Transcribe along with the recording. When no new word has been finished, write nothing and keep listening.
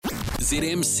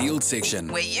ZM Sealed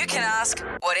Section. where you can ask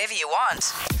whatever you want.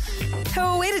 Who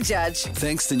are we to judge?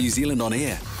 Thanks to New Zealand On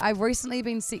Air. I've recently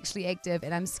been sexually active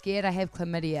and I'm scared I have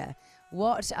chlamydia.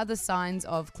 What are the signs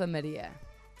of chlamydia?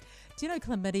 Do you know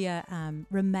chlamydia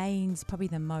remains probably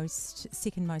the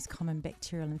second most common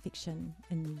bacterial infection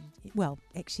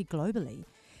actually globally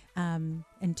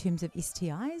in terms of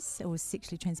STIs or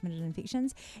sexually transmitted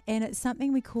infections, and it's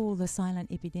something we call the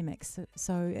silent epidemic.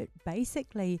 So it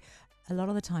basically, a lot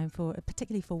of the time,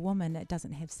 particularly for women, it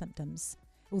doesn't have symptoms.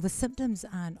 Well, the symptoms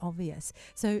aren't obvious.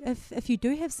 So if you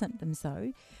do have symptoms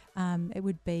though, it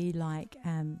would be like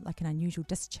an unusual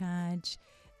discharge.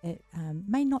 It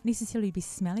may not necessarily be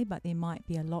smelly, but there might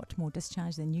be a lot more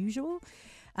discharge than usual.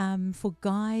 For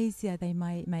guys, they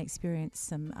may experience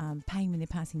some pain when they're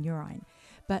passing urine.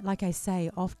 But like I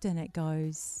say, often it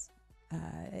goes,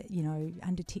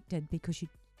 undetected because you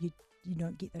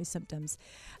don't get those symptoms.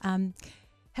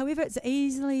 However, it's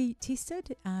easily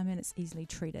tested and it's easily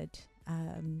treated.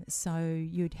 So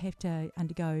you'd have to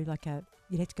undergo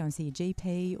you'd have to go and see a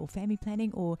GP or family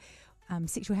planning, or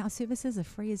sexual health services are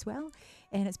free as well.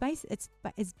 And it's basic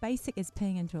as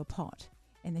peeing into a pot.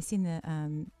 And they send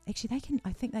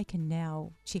I think they can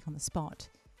now check on the spot,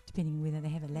 depending on whether they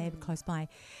have a lab close by.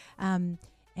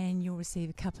 And you'll receive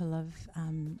a couple of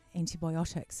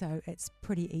antibiotics, so it's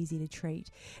pretty easy to treat.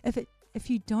 If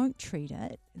you don't treat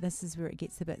it, this is where it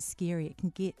gets a bit scary. It can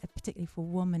get, particularly for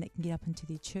women, it can get up into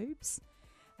their tubes,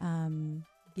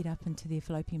 get up into their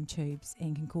fallopian tubes,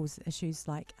 and can cause issues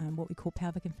like what we call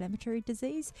pelvic inflammatory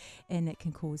disease, and it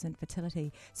can cause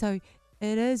infertility. So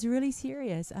it is really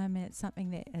serious. It's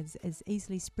something that is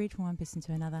easily spread from one person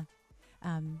to another,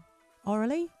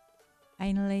 orally,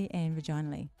 anally, and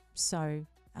vaginally. So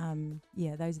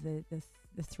those are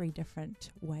the three different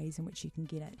ways in which you can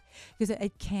get it, because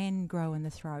it can grow in the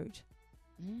throat.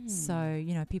 So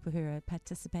people who are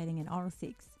participating in oral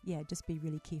sex, just be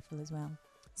really careful as well.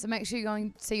 So make sure you go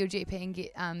and see your GP and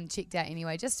get checked out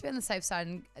anyway, just to be on the safe side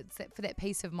and for that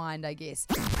peace of mind, I guess.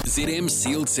 ZM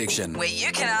Sealed Section. Where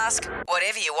you can ask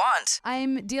whatever you want.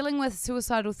 I'm dealing with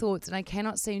suicidal thoughts and I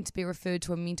cannot seem to be referred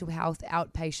to a mental health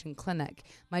outpatient clinic.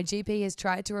 My GP has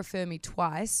tried to refer me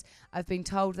twice. I've been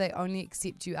told they only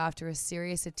accept you after a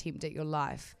serious attempt at your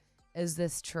life. Is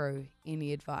this true?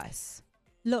 Any advice?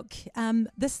 Look,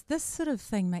 this sort of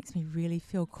thing makes me really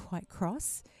feel quite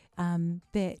cross,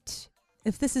 that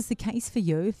if this is the case for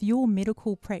you, if your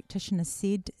medical practitioner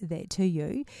said that to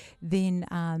you, then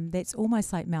that's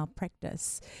almost like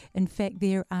malpractice. In fact,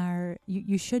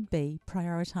 you should be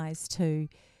prioritised to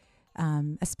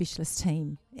a specialist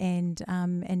team, and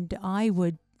I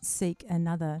would seek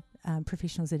another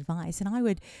professional's advice, and I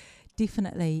would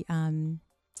definitely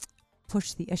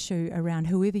push the issue around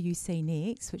whoever you see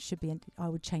next, which should be, I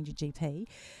would change a GP.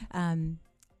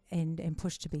 And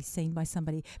push to be seen by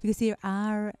somebody, because there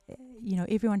are,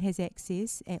 everyone has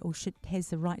access has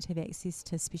the right to have access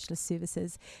to specialist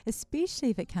services,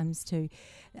 especially if it comes to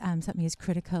something as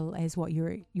critical as what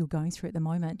you're going through at the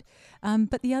moment.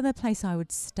 But the other place I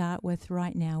would start with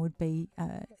right now would be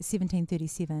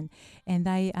 1737, and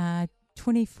they are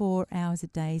 24 hours a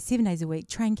day, 7 days a week,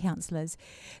 trained counsellors.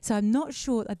 So I'm not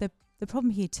sure that the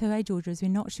problem here too, Georgia, is we're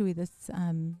not sure where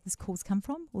this call's come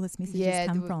from, or this message has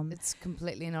come from. It's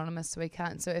completely anonymous, so we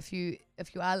can't. So if you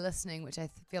are listening, which I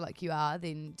feel like you are,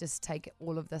 then just take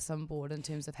all of this on board in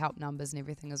terms of help numbers and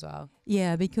everything as well.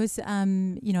 Yeah, because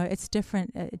it's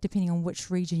different depending on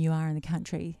which region you are in the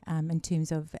country, in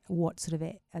terms of what sort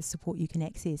of support you can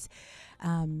access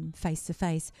face to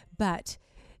face. But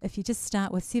if you just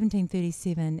start with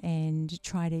 1737 and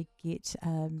try to get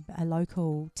a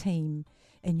local team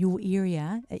in your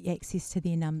area access to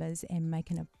their numbers and make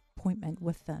an appointment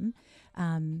with them,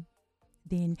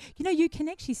 then you can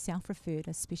actually self-refer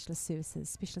to specialist services,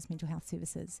 specialist mental health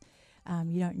services.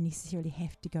 You don't necessarily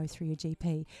have to go through your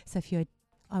GP. So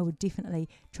I would definitely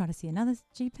try to see another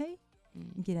GP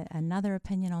and get another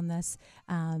opinion on this.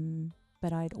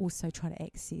 But I'd also try to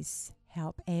access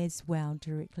help as well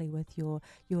directly with your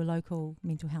local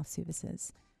mental health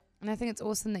services. And I think it's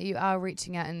awesome that you are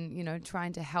reaching out and,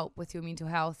 trying to help with your mental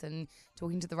health and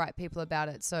talking to the right people about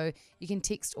it. So you can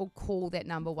text or call that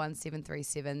number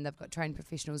 1737. They've got trained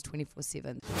professionals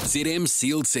 24/7. ZM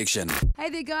Sealed Section. Hey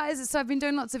there, guys. So I've been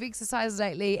doing lots of exercise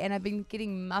lately and I've been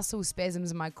getting muscle spasms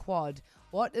in my quad.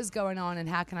 What is going on and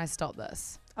how can I stop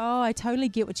this? Oh, I totally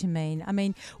get what you mean. I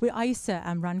mean, I used to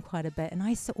run quite a bit, and I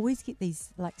used to always get these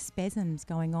like spasms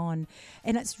going on.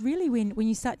 And it's really when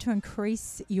you start to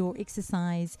increase your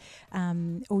exercise,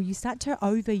 or you start to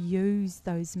overuse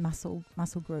those muscle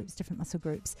groups, different muscle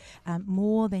groups,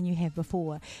 more than you have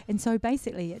before. And so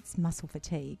basically, it's muscle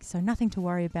fatigue. So nothing to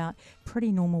worry about.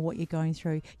 Pretty normal what you're going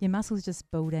through. Your muscles just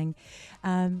building.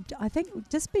 I think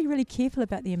just be really careful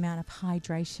about the amount of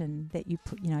hydration that you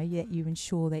put. That you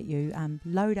ensure that you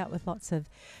load up with lots of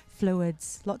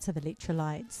fluids, lots of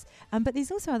electrolytes. But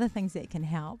there's also other things that can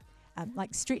help,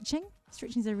 like stretching.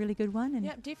 Stretching is a really good one. And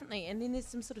yeah, definitely. And then there's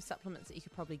some sort of supplements that you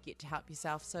could probably get to help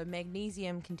yourself. So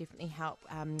magnesium can definitely help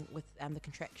with the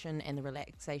contraction and the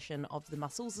relaxation of the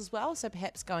muscles as well. So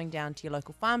perhaps going down to your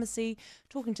local pharmacy,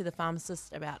 talking to the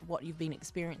pharmacist about what you've been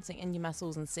experiencing in your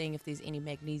muscles and seeing if there's any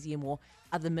magnesium or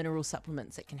other mineral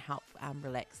supplements that can help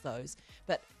relax those.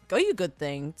 But go you good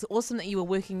thing. It's awesome that you were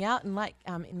working out, and like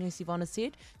Nurse Yvonne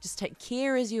said, just take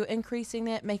care as you're increasing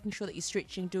that, making sure that you're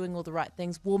stretching, doing all the right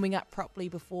things, warming up properly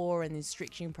before and then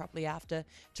stretching properly after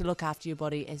to look after your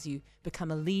body as you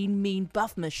become a lean, mean,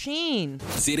 buff machine.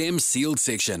 ZM Sealed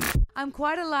Section. I'm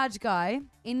quite a large guy.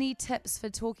 Any tips for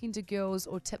talking to girls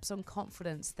or tips on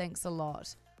confidence? Thanks a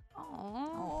lot.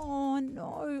 Oh,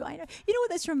 no. I know. You know what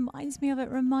this reminds me of? It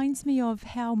reminds me of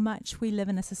how much we live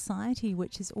in a society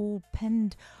which is all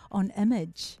pinned on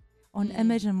image.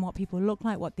 Image and what people look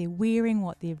like, what they're wearing,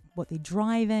 what they're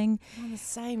driving. Well, the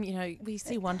same, we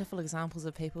see wonderful examples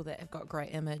of people that have got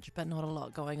great image, but not a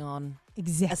lot going on.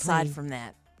 Exactly. Aside from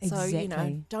that, exactly.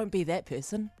 So don't be that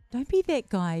person. Don't be that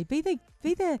guy. Be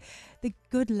the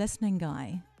good listening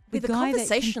guy. Be the guy that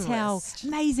can tell conversationalist.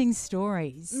 amazing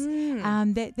stories.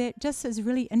 That just is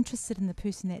really interested in the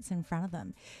person that's in front of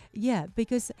them. Yeah,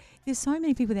 because there's so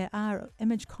many people that are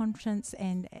image conscious,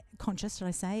 and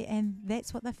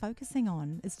that's what they're focusing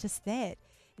on. It's just that,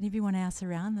 and everyone else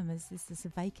around them is this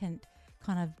vacant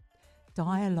kind of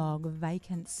dialogue,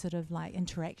 vacant sort of like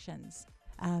interactions.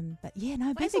 But yeah,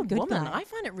 no, be as a a good woman, guy. I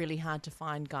find it really hard to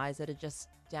find guys that are just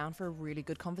down for a really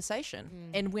good conversation.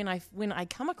 And when I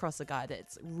come across a guy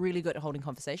that's really good at holding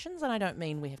conversations, and I don't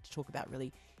mean we have to talk about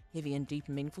really heavy and deep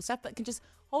and meaningful stuff, but can just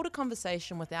hold a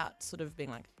conversation without sort of being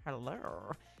like,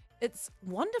 hello. It's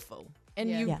wonderful.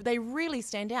 And they really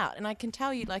stand out. And I can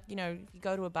tell you, like, if you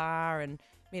go to a bar and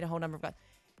meet a whole number of guys,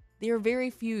 there are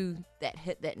very few that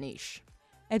hit that niche.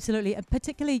 Absolutely, and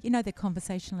particularly, the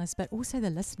conversationalist, but also the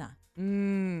listener.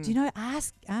 Do you know,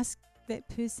 ask that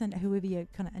person, whoever you're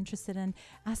kind of interested in,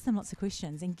 ask them lots of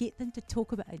questions and get them to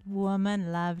talk about it.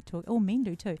 Women love talk, or men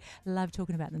do too, love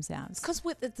talking about themselves. Because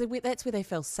that's where they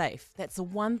feel safe. That's the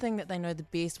one thing that they know the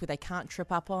best, where they can't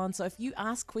trip up on. So if you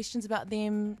ask questions about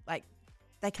them, like,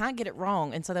 they can't get it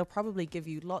wrong, and so they'll probably give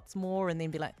you lots more, and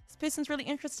then be like, this person's really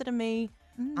interested in me.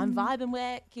 I'm vibing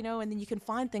with, and then you can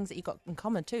find things that you got in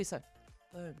common too. So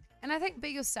boom. And I think be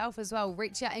yourself as well.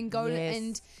 Reach out and go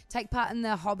and take part in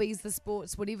the hobbies, the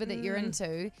sports, whatever that you're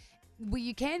into, where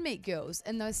you can meet girls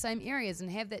in those same areas and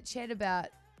have that chat about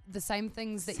the same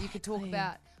things that you could talk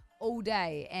about all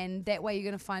day. And that way you're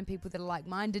going to find people that are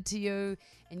like-minded to you,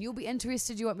 and you'll be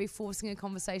interested. You won't be forcing a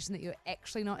conversation that you're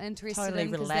actually not interested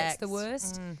in, because that's the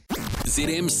worst.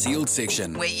 ZM Sealed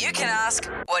Section. Where you can ask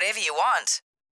whatever you want.